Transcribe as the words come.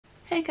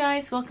Hey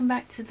guys, welcome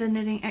back to the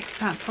Knitting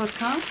Expat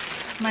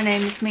Podcast. My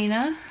name is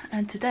Mina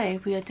and today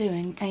we are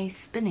doing a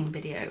spinning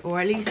video, or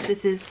at least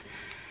this is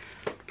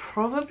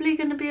probably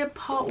going to be a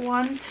part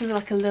one to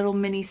like a little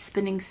mini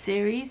spinning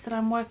series that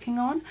I'm working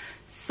on.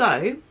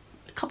 So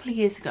a couple of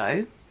years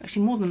ago,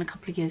 actually more than a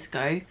couple of years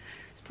ago,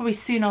 it's probably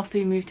soon after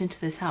we moved into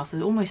this house,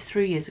 so almost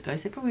 3 years ago,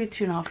 so probably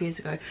 2.5 years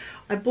ago,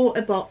 I bought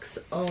a box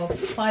of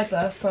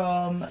fibre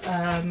from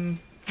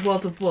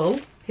World of Wool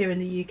here in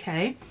the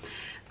UK.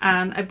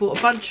 And I bought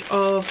a bunch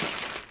of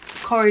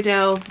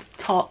Corriedale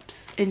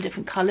tops in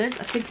different colours.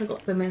 I think I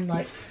got them in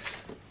like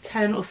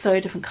 10 or so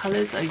different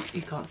colours.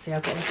 You can't see,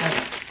 I've got like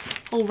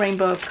a whole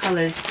rainbow of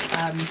colours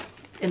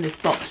in this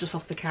box just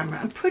off the camera.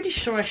 I'm pretty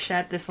sure I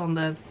shared this on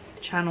the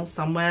channel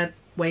somewhere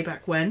way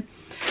back when.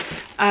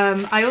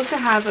 I also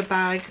have a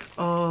bag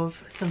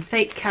of some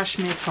fake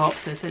cashmere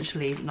tops, so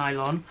essentially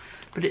nylon,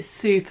 but it's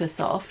super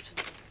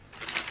soft.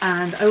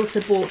 And I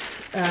also bought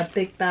a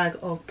big bag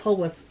of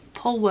Polworth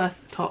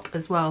top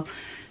as well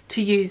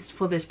to use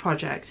for this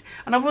project.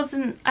 And I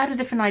had a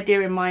different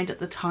idea in mind at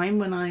the time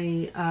when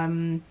I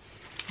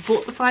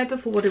bought the fibre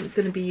for what it was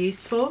going to be used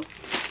for.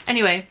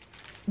 Anyway,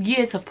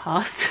 years have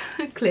passed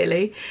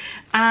clearly,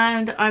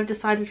 and I've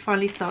decided to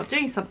finally start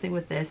doing something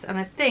with this, and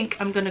I think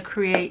I'm going to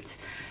create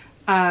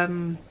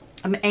I'm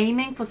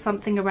aiming for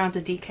something around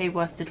a DK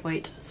worsted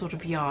weight sort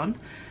of yarn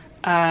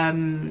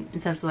in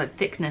terms of like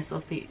thickness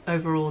of the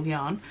overall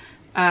yarn.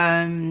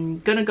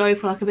 Gonna go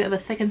for like a bit of a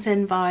thick and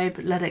thin vibe,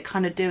 let it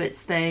kind of do its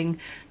thing,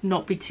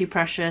 not be too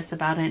precious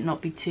about it,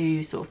 not be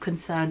too sort of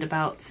concerned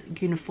about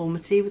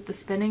uniformity with the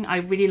spinning. I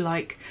really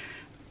like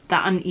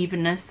that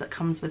unevenness that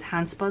comes with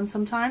hand spun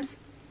sometimes,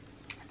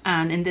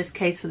 and in this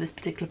case for this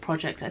particular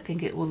project I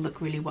think it will look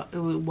really it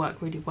will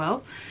work really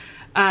well.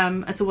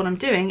 And so what I'm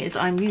doing is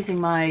I'm using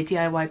my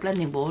DIY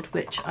blending board,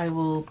 which I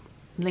will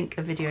link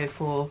a video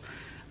for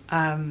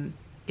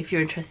if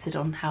you're interested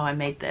on how I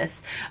made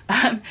this.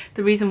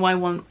 The reason why I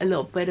want a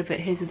little bit of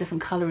it here's a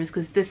different colour is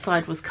because this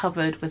side was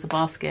covered with a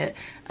basket,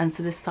 and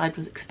so this side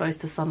was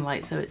exposed to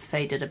sunlight, so it's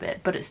faded a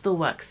bit, but it still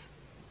works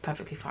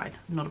perfectly fine,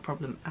 not a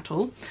problem at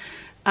all.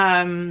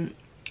 And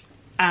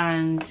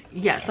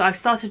yeah, so I've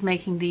started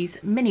making these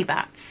mini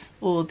bats,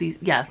 or these,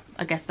 yeah,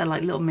 I guess they're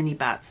like little mini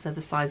bats. They're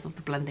the size of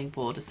the blending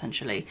board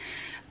essentially,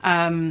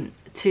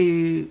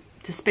 to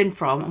spin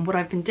from. And what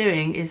I've been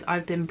doing is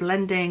I've been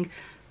blending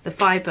the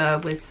fibre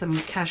with some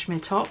cashmere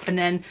top, and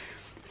then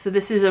so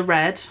this is a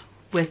red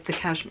with the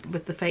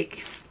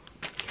fake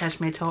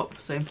cashmere top,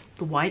 so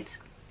the white,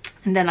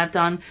 and then I've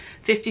done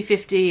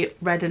 50-50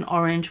 red and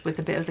orange with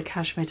a bit of the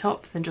cashmere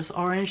top, then just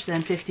orange,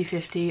 then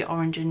 50-50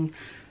 orange and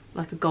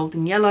like a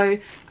golden yellow,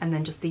 and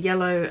then just the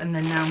yellow, and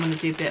then now I'm going to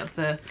do a bit of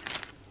the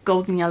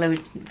golden yellow,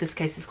 in this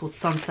case it's called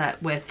sunset,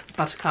 with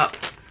buttercup,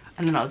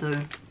 and then I'll do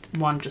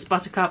one just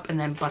buttercup, and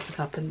then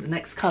buttercup in the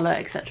next colour,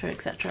 etc,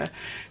 etc,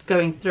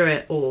 going through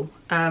it all.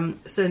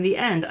 So in the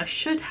end I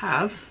should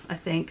have, I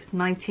think,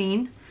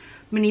 19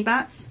 mini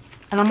bats,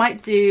 and I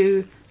might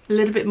do a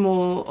little bit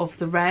more of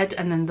the red,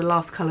 and then the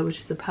last colour, which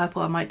is the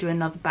purple, I might do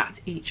another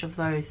bat each of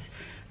those,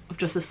 of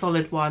just a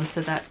solid one,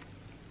 so that,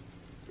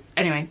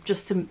 anyway,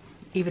 just to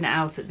even it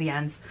out at the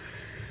ends.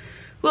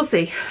 We'll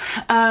see.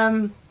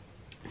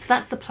 So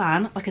that's the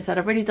plan. Like I said,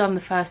 I've already done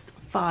the first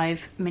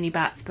 5 mini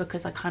bats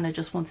because I kind of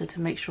just wanted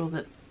to make sure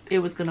that it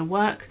was going to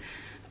work.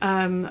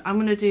 I'm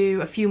going to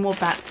do a few more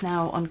bats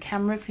now on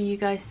camera for you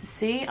guys to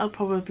see. I'll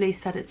probably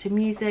set it to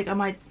music. I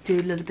might do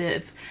a little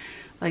bit of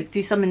like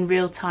do some in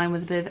real time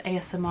with a bit of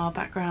ASMR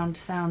background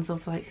sounds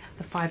of like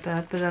the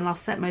fibre, but then I'll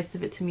set most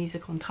of it to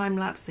music on time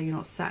lapse, so you're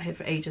not sat here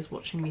for ages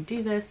watching me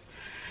do this.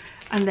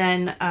 And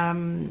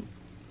then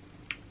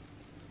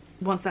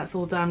once that's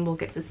all done, we'll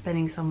get to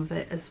spinning some of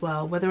it as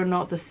well. Whether or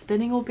not the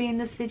spinning will be in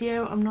this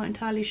video, I'm not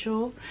entirely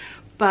sure,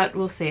 but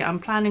we'll see. I'm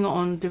planning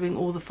on doing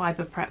all the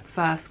fibre prep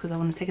first because I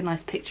want to take a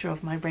nice picture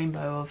of my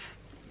rainbow of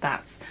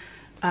bats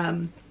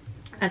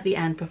at the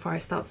end before I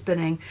start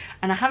spinning.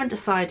 And I haven't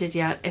decided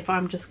yet if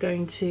I'm just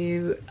going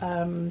to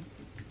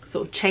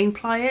sort of chain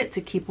ply it to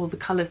keep all the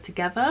colours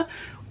together,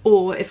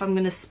 or if I'm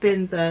going to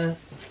spin the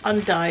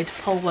undyed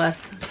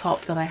Polworth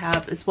top that I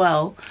have as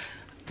well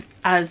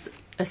as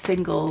a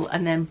single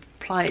and then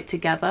ply it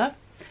together.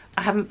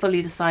 I haven't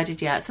fully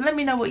decided yet, so let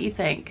me know what you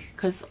think,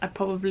 because I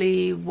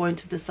probably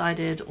won't have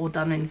decided or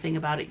done anything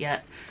about it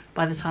yet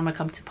by the time I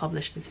come to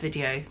publish this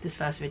video, this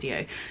first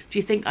video. Do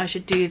you think I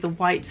should do the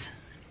white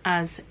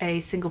as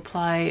a single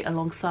ply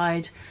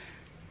alongside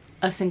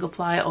a single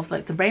ply of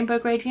like the rainbow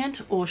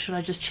gradient, or should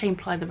I just chain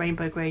ply the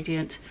rainbow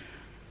gradient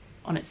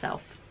on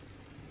itself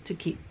to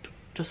keep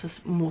just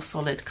a more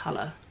solid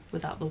colour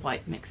without the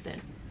white mixed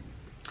in?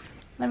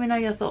 Let me know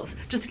your thoughts.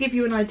 Just to give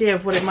you an idea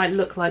of what it might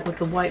look like with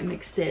the white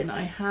mixed in,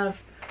 I have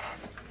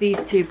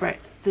these two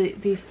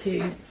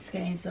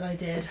skeins that I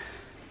did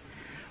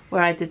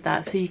where I did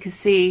that, so you can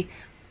see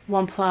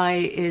one ply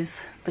is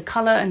the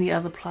colour and the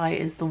other ply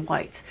is the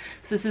white.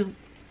 So this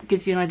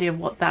gives you an idea of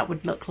what that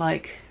would look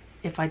like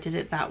if I did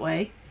it that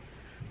way.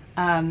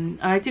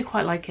 And I do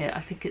quite like it. I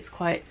think it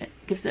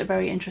gives it a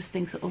very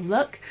interesting sort of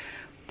look.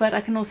 but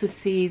I can also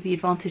see the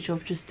advantage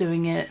of just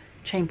doing it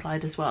chain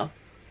plied as well.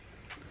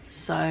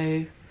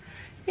 So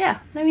yeah,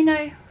 let me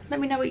know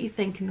what you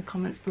think in the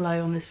comments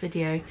below on this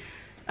video,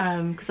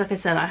 because like I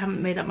said, I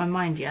haven't made up my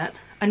mind yet.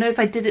 I know if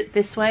I did it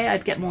this way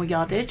I'd get more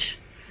yardage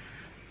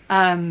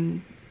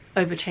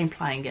over chain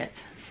plying it,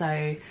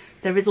 so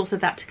there is also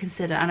that to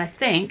consider. And I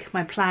think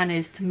my plan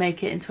is to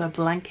make it into a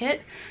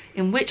blanket,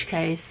 in which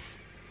case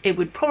it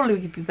would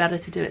probably be better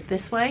to do it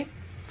this way.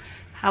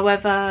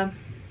 However,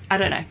 I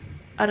don't know.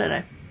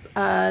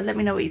 Let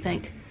me know what you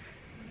think,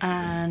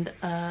 and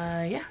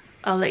yeah,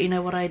 I'll let you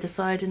know what I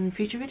decide in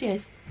future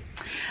videos.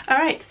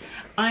 Alright,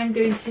 I'm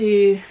going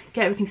to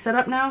get everything set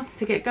up now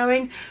to get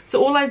going.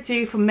 So all I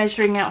do for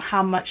measuring out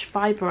how much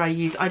fibre I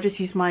use, I just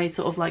use my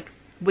sort of like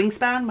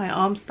wingspan, my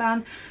arm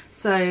span.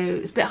 So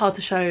it's a bit hard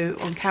to show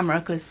on camera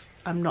because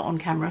I'm not on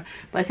camera,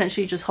 but I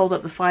essentially just hold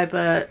up the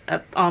fibre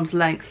at arm's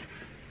length,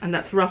 and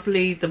that's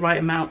roughly the right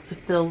amount to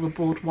fill the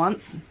board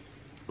once,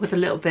 with a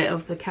little bit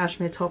of the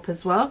cashmere top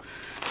as well.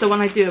 So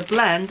when I do a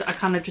blend, I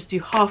kind of just do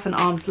half an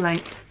arm's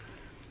length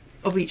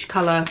of each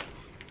colour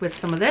with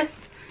some of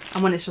this,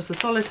 and when it's just a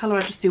solid colour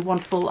I just do one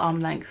full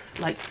arm length,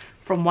 like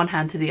from one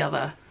hand to the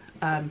other,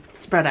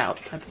 spread out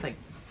type of thing.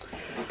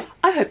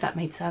 I hope that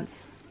made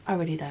sense. I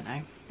really don't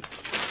know.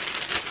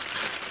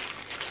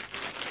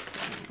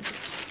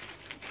 Just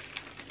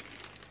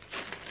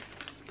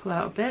pull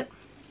out a bit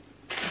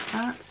like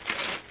that,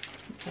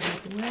 get out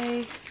of the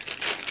way.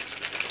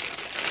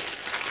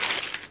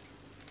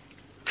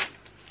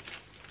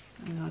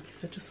 And like I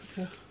said, just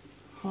like a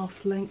half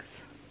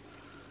length.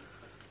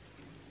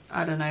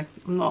 I don't know,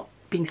 I'm not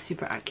being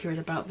super accurate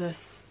about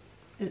this.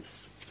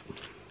 It's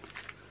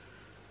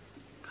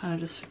kind of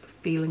just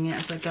feeling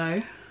it as I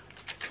go.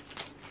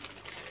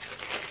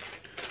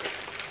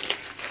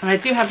 And I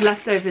do have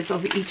leftovers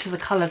of each of the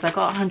colours. I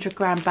got a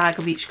 100-gram bag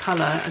of each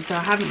colour, and so I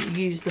haven't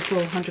used the full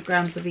 100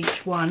 grams of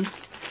each one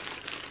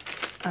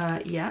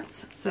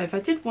yet. So if I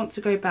did want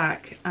to go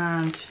back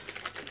and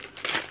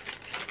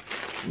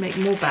make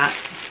more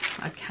bats,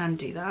 I can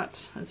do that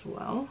as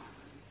well.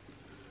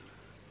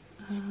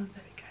 There we go.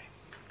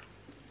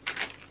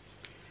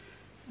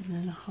 And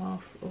then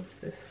half of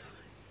this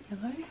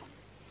yellow.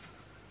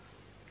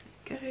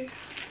 There we go.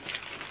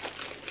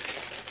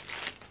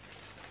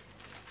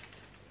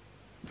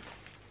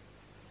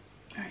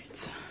 Alright.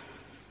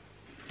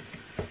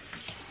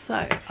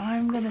 So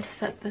I'm going to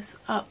set this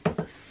up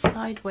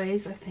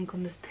sideways, I think,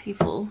 on this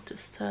table,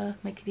 just to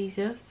make it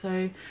easier.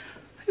 So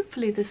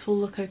hopefully this will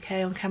look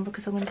okay on camera,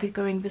 because I'm going to be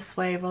going this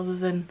way rather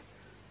than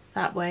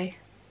that way.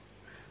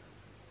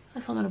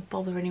 That's not going to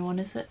bother anyone,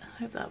 is it? I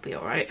hope that'll be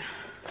alright.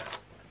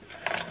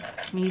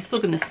 I mean, you're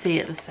still going to see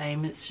it the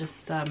same, it's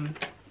just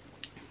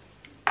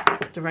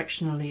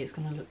directionally it's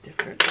going to look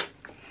different.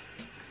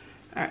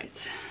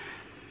 Alright.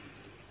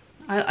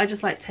 I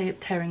just like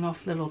tearing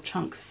off little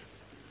chunks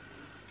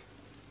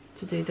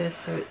to do this,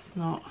 so it's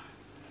not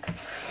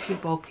too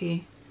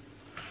bulky.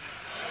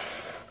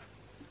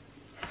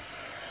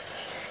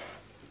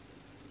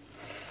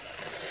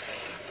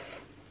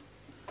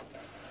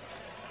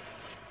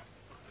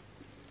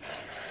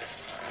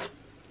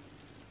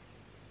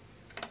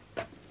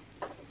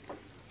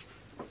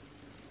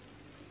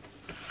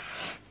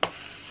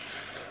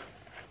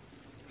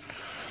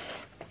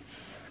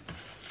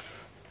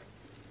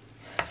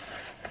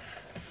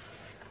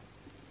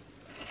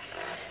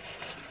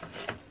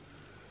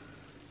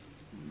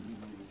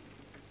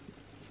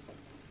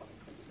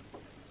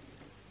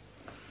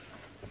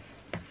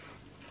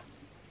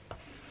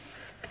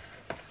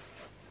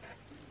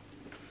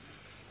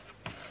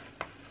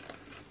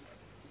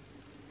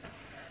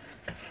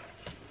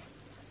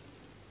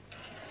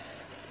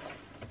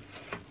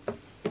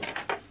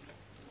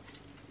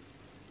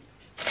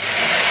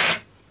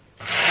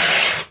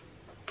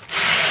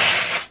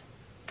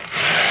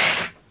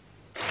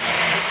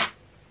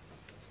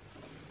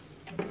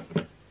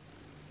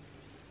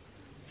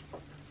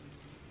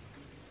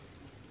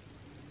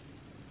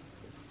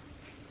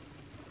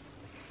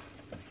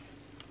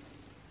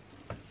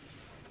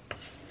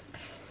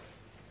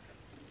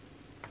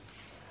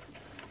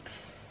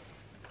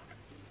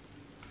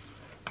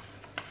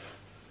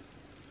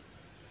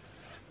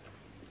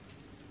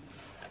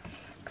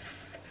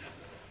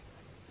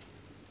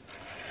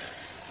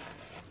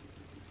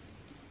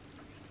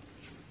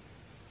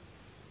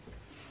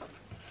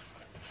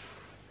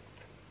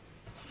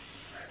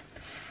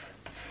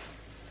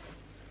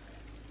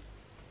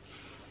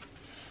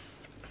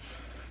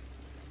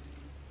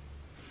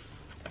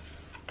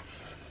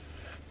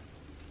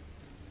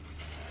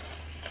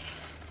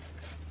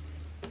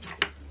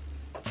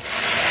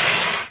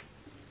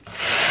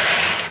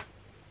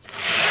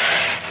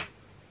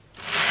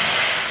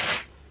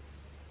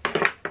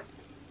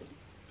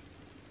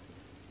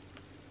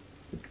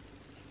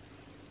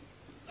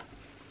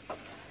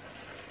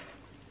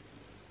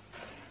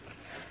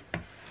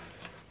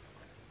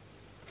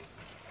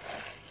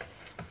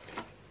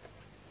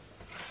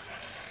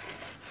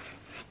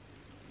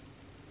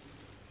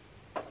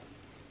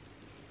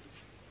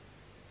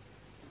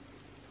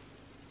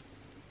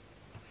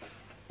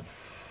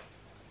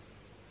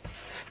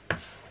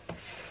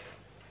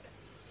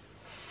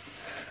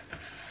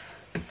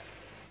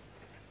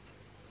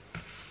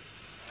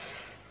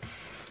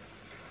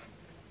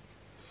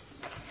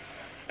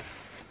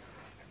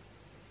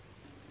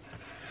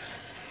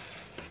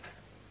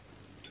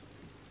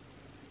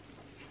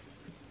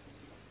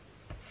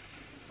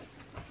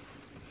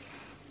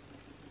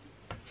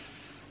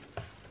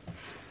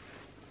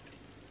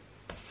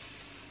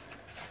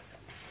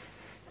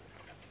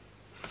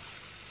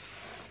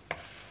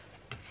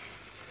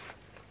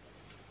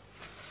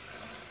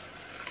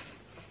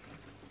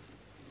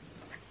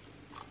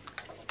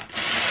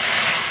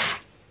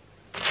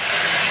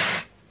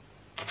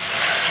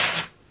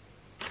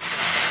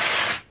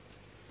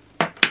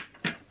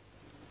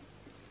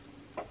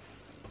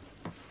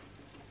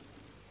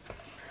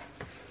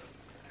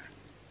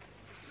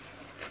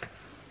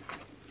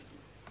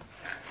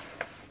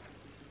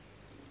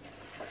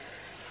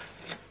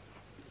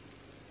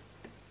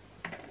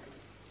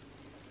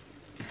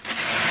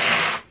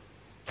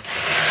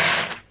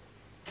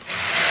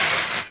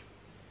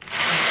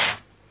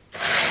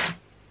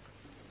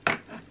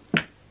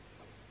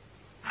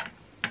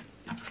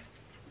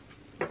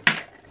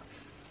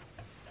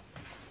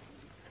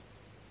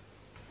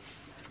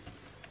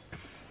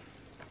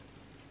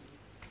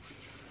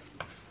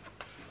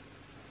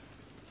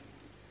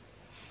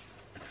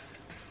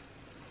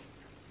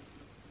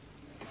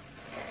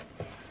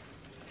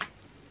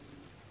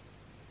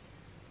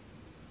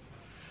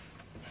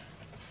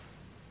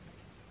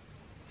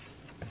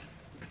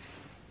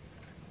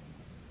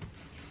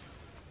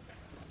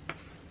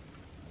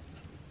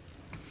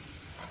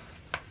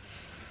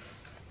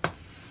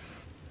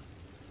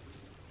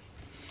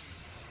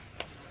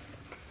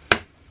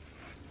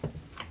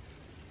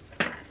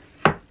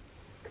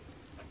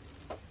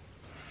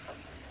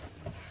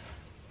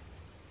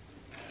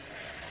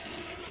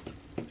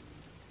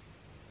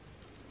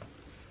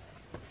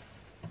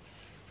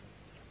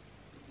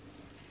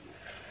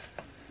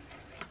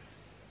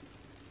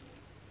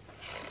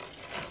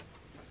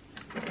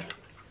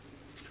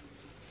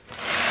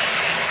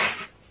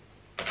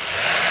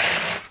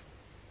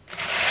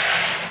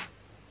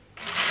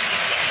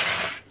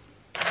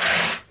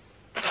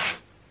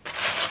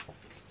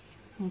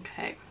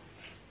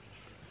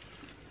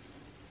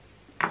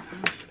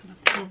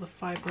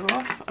 fibre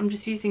off. I'm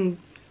just using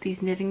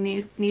these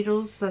knitting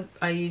needles that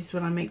I use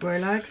when I make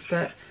rolags,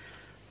 but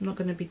I'm not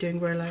going to be doing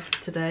rolags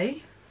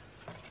today.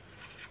 So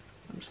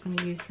I'm just going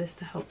to use this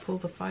to help pull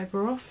the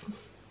fibre off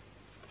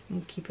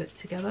and keep it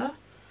together.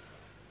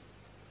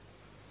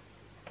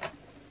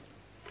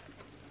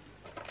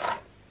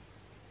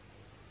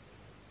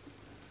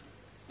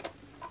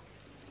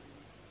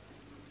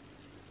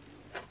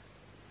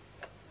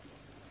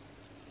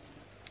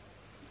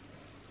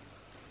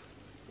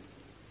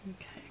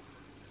 Okay,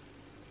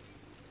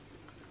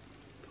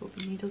 pull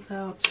the needles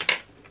out,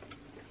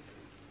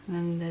 and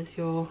then there's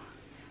your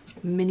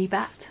mini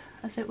bat,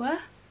 as it were.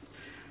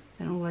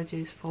 Then all I do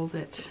is fold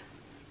it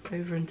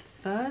over into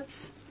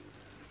thirds,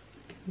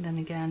 and then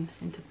again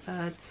into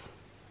thirds,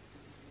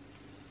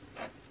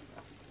 and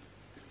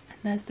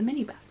there's the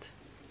mini bat.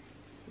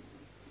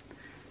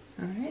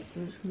 Alright, so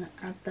I'm just going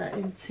to add that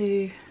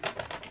into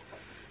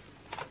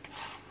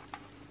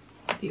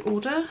the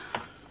order.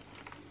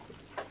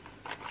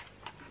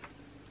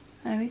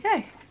 There we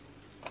go.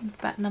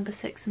 Bat number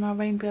 6 in our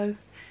rainbow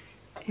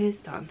is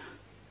done.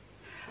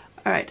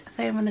 Alright, I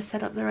think I'm going to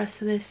set up the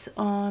rest of this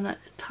on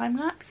time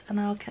lapse, and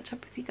I'll catch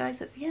up with you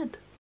guys at the end.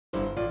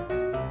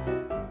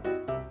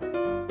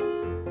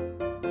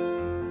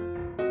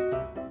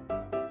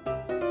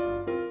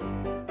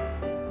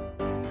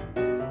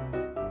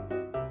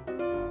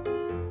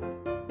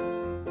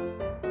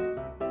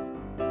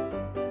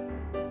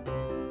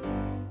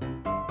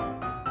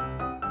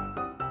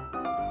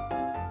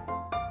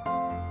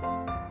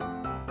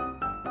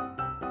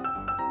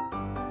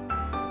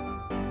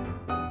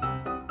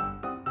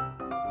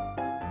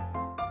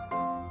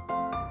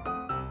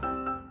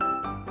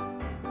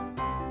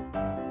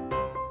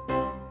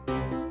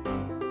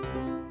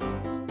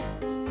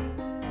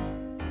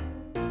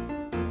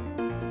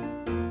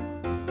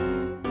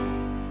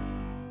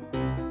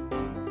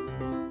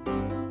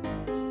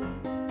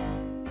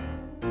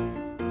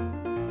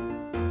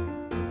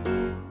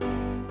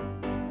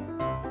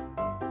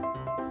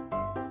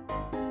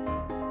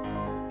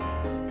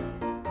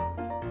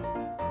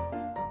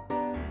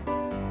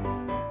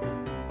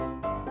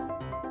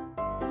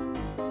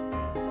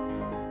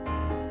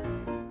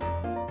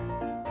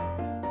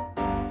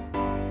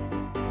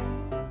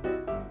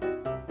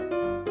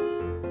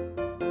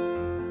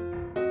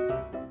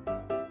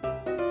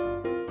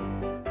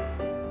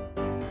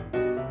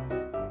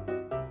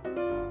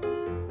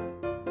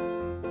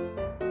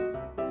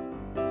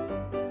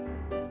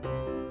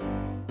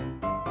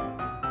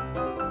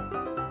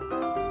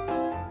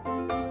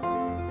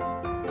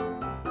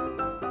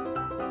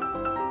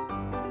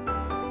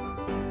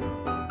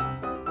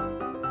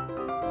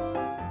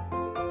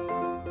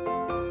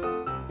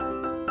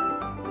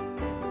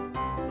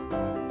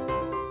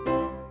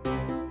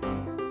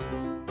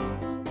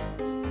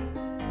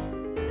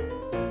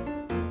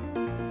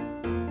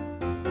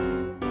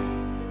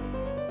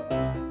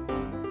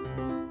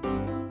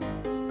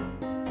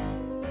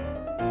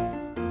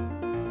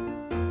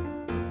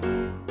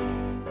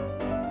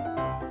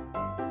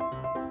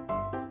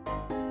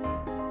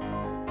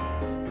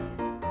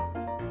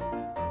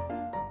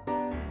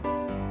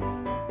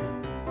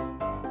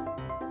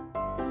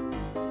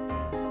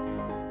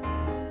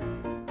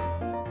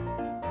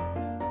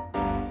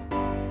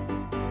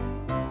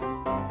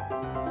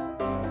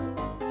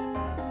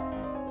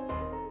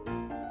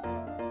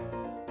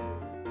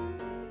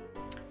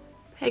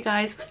 Hey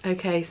guys,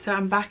 okay, so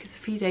I'm back. It's a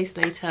few days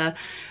later.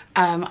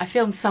 I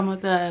filmed some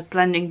of the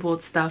blending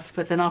board stuff,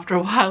 but then after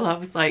a while I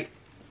was like,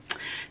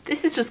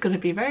 this is just going to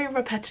be very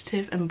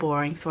repetitive and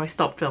boring, so I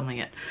stopped filming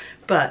it.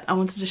 But I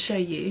wanted to show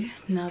you,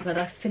 now that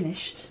I've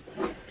finished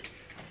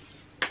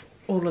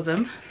all of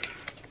them.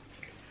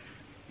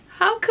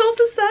 How cool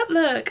does that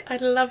look? I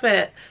love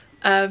it.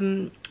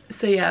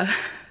 So yeah,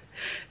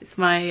 it's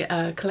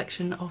my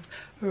collection of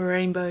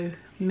rainbow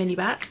mini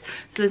bats.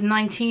 So there's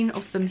 19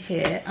 of them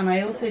here, and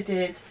I also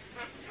did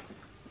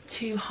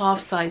 2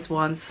 half-size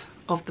ones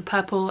of the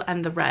purple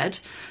and the red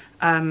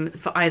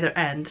for either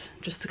end,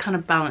 just to kind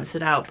of balance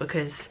it out,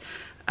 because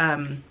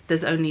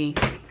there's only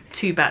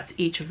 2 bats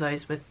each of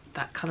those with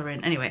that colour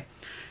in. Anyway,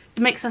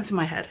 it makes sense in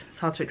my head. It's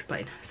hard to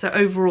explain. So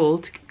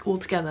overall,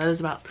 altogether,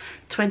 there's about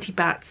 20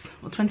 bats,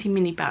 or 20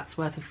 mini bats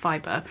worth of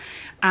fibre.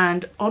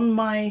 And on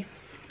my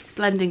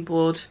blending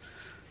board,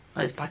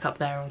 oh, it's back up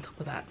there on top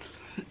of that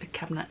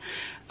cabinet,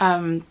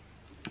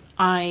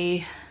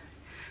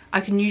 I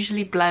can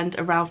usually blend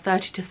around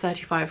 30 to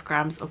 35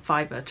 grams of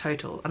fibre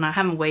total, and I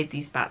haven't weighed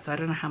these bats, so I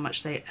don't know how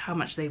much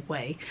they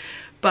weigh,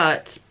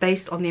 but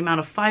based on the amount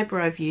of fibre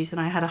I've used, and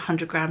I had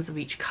 100 grams of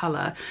each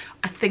colour,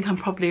 I think I'm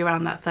probably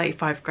around that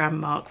 35 gram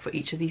mark for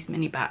each of these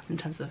mini bats in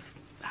terms of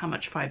how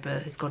much fibre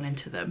has gone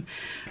into them.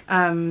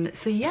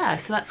 So yeah,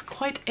 so that's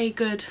quite a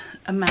good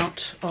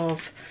amount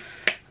of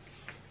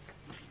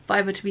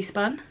fibre to be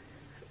spun.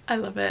 I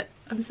love it.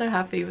 I'm so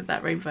happy with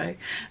that rainbow.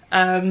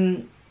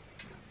 And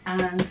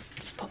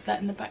just pop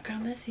that in the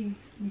background there so you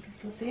can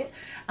still see it.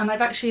 And I've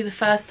actually, the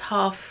first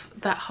half,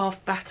 that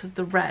half bat of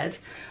the red,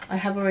 I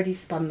have already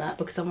spun that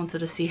because I wanted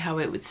to see how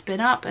it would spin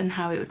up and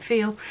how it would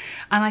feel.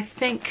 And I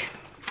think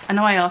I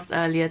know I asked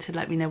earlier to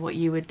let me know what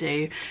you would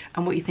do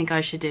and what you think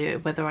I should do,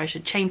 whether I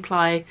should chain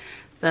ply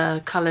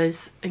the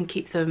colours and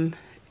keep them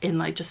in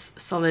like just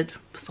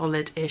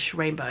solid-ish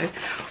rainbow,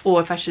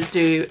 or if I should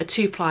do a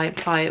 2-ply and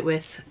ply it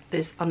with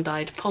this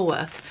undyed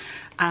Polworth.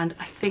 And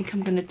I think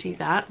I'm going to do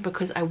that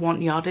because I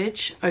want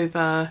yardage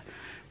over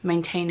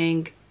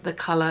maintaining the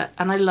colour,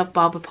 and I love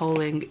barber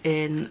poling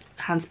in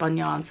hand spun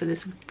yarn, so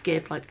this would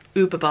give like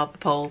uber barber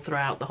pole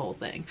throughout the whole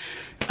thing.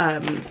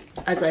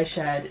 As I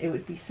shared, it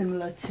would be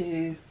similar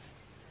to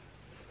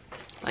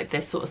like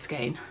this sort of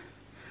skein.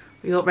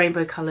 We got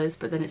rainbow colours,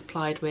 but then it's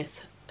plied with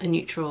a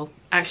neutral,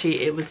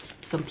 actually it was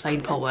some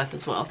plain Polworth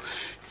as well.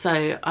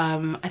 So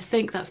I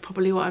think that's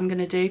probably what I'm going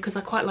to do, because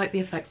I quite like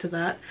the effect of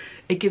that.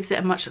 It gives it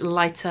a much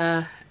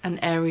lighter and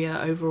airier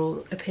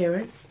overall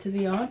appearance to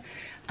the yarn.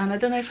 And I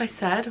don't know if I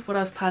said what I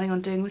was planning on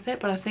doing with it,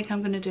 but I think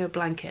I'm going to do a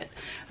blanket.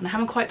 And I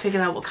haven't quite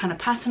figured out what kind of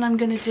pattern I'm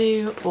going to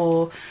do,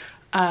 or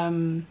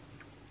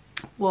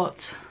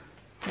what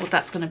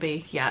that's going to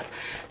be yet.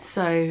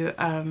 So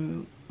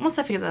once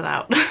I figure that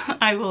out,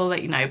 I will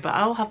let you know. But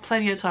I'll have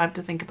plenty of time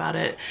to think about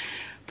it,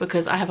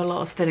 because I have a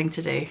lot of spinning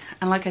to do.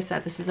 And like I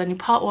said, this is only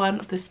part 1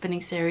 of this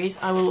spinning series.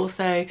 I will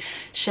also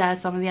share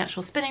some of the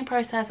actual spinning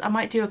process. I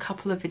might do a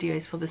couple of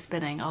videos for the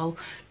spinning. I'll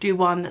do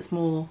one that's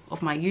more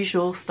of my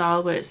usual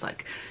style, where it's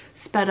like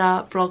sped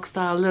up, blog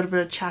style, a little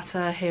bit of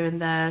chatter here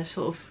and there,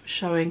 sort of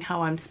showing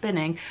how I'm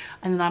spinning.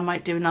 And then I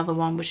might do another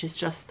one which is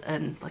just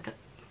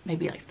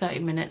maybe like 30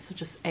 minutes of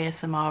just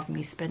ASMR of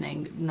me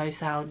spinning, no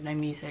sound, no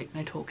music,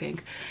 no talking,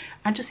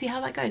 and just see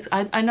how that goes.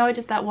 I know I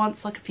did that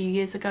once like a few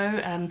years ago,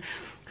 and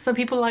some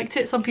people liked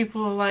it, some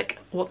people were like,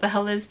 what the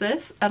hell is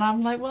this? And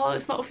I'm like, well,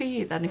 it's not for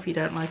you then if you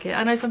don't like it.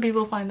 I know some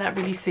people find that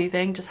really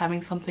soothing, just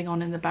having something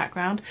on in the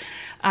background.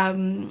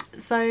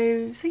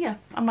 So yeah,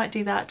 I might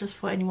do that just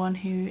for anyone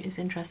who is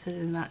interested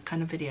in that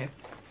kind of video.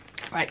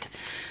 Right,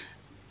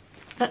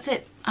 that's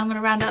it. I'm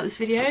gonna round out this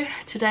video.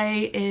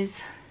 Today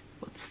is,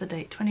 what's the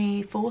date,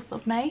 24th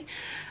of May.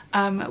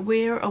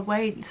 We're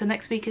away, so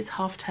next week is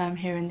half term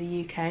here in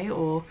the UK,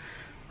 or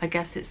I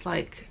guess it's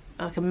like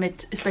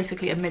it's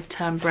basically a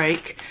mid-term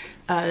break,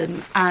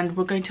 and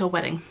we're going to a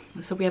wedding.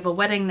 So we have a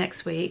wedding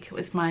next week.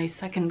 It's my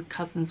second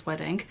cousin's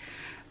wedding,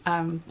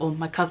 or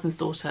my cousin's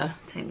daughter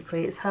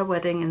technically. It's her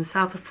wedding in the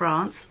south of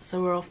France,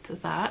 so we're off to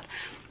that.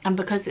 And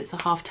because it's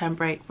a half-term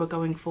break, we're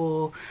going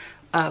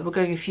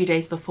a few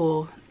days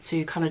before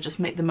to kind of just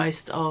make the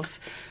most of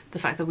the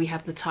fact that we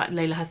have the time,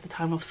 Layla has the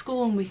time off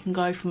school, and we can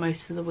go for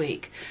most of the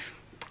week.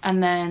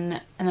 And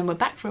then we're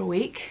back for a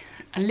week,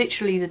 and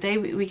literally the day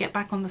we get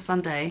back on the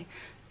Sunday,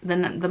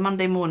 then the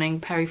Monday morning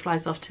Perry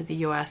flies off to the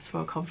US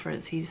for a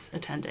conference he's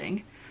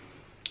attending,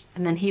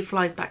 and then he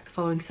flies back the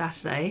following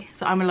Saturday.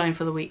 So I'm alone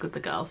for the week with the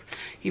girls.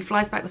 He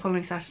flies back the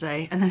following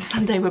Saturday, and then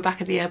Sunday we're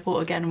back at the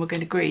airport again, and we're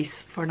going to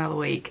Greece for another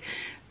week.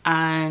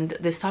 And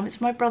this time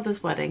it's my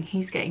brother's wedding.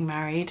 He's getting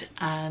married,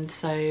 and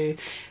so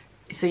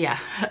yeah,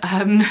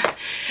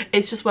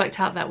 it's just worked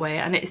out that way.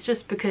 And it's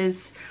just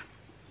because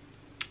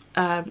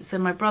so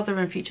my brother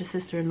and future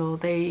sister-in-law,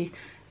 they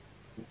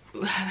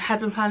had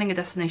been planning a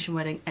destination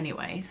wedding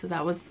anyway, so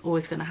that was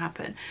always going to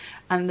happen.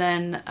 And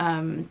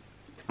then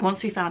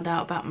once we found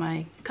out about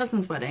my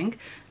cousin's wedding,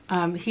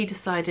 he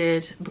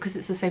decided, because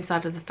it's the same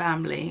side of the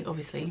family,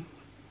 obviously,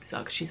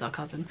 so she's our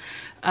cousin,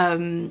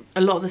 a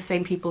lot of the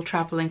same people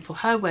traveling for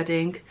her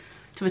wedding,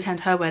 to attend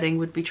her wedding,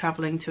 would be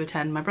traveling to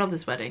attend my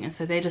brother's wedding. And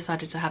so they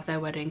decided to have their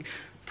wedding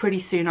pretty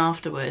soon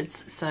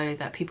afterwards, so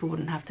that people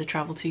wouldn't have to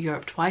travel to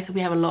Europe twice. So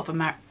we have a lot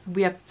of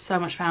we have so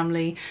much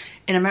family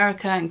in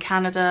America and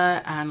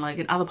Canada and like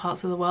in other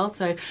parts of the world,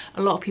 so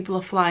a lot of people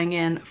are flying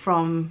in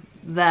from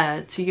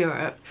there to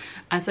Europe,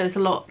 and so it's a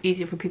lot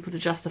easier for people to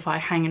justify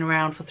hanging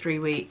around for 3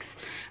 weeks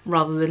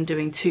rather than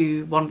doing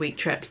 2 one-week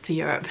trips to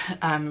Europe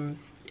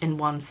in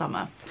one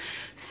summer.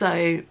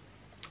 So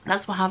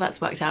that's how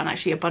that's worked out. And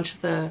actually a bunch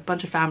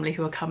of family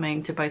who are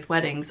coming to both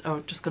weddings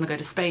are just going to go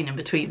to Spain in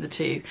between the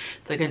two.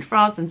 They're going to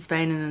France and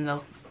Spain, and then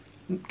they'll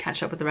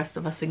catch up with the rest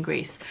of us in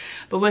Greece.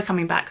 But we're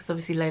coming back because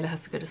obviously Layla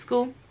has to go to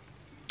school,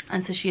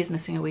 and so she is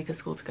missing a week of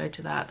school to go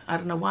to that. I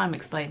don't know why I'm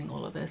explaining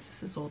all of this.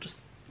 This is all just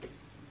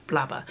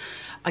blabber.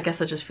 I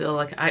guess I just feel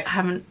like I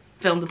haven't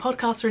filmed a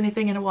podcast or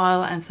anything in a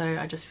while, and so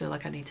I just feel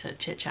like I need to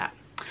chit chat.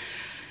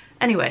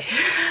 Anyway,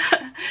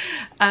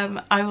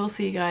 I will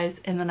see you guys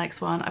in the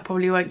next one. I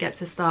probably won't get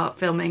to start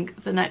filming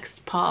the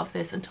next part of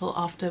this until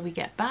after we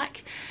get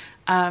back.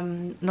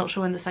 Not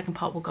sure when the second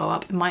part will go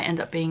up. It might end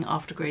up being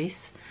after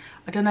Greece.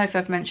 I don't know if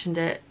I've mentioned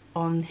it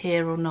on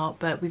here or not,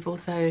 but we've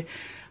also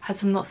had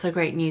some not so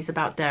great news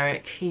about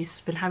Derek. He's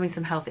been having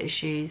some health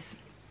issues,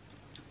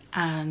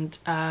 and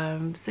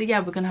so yeah,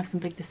 we're gonna have some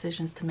big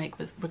decisions to make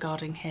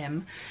regarding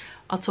him.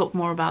 I'll talk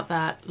more about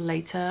that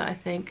later. I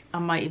think I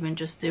might even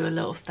just do a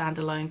little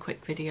standalone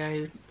quick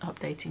video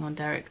updating on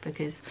Derek,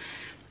 because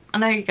I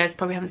know you guys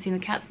probably haven't seen the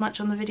cats much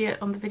on the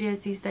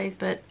videos these days,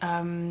 but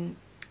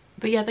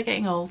yeah, they're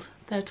getting old.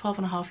 They're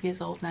 12.5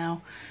 years old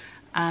now,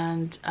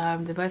 and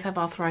they both have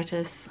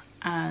arthritis.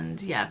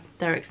 And yeah,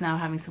 Derek's now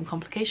having some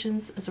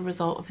complications as a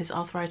result of his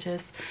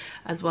arthritis,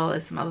 as well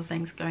as some other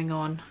things going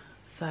on.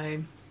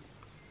 So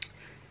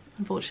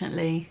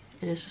unfortunately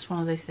it is just one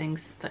of those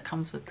things that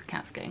comes with the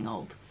cats getting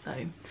old.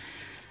 So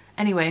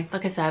anyway,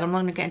 like I said, I'm not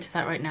going to get into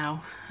that right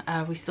now.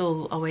 We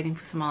still are waiting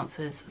for some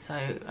answers, so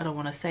I don't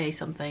want to say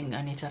something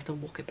only to have to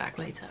walk it back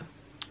later.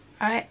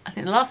 Alright, I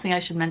think the last thing I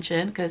should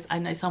mention, because I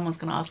know someone's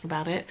going to ask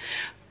about it,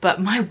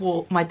 but my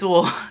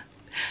door,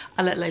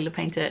 I let Layla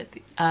paint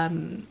it a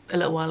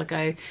little while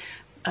ago.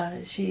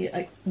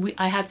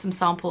 I had some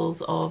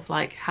samples of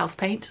like house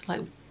paint,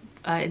 like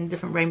in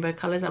different rainbow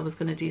colours. I was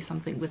going to do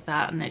something with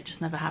that and it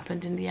just never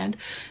happened in the end.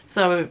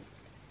 So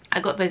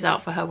I got those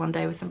out for her one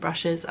day with some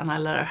brushes and I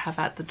let her have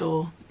at the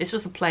door. It's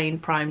just a plain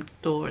primed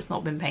door, it's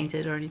not been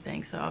painted or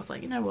anything, so I was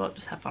like, you know what,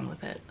 just have fun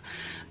with it.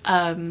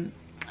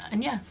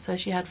 And yeah, so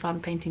she had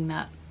fun painting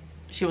that.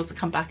 She wants to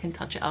come back and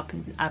touch it up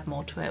and add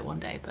more to it one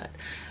day, but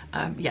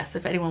yes,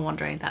 if anyone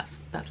wondering, that's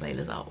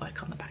Layla's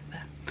artwork on the back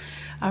there.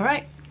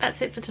 Alright,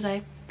 that's it for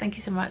today. Thank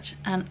you so much,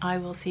 and I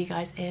will see you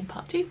guys in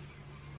part 2.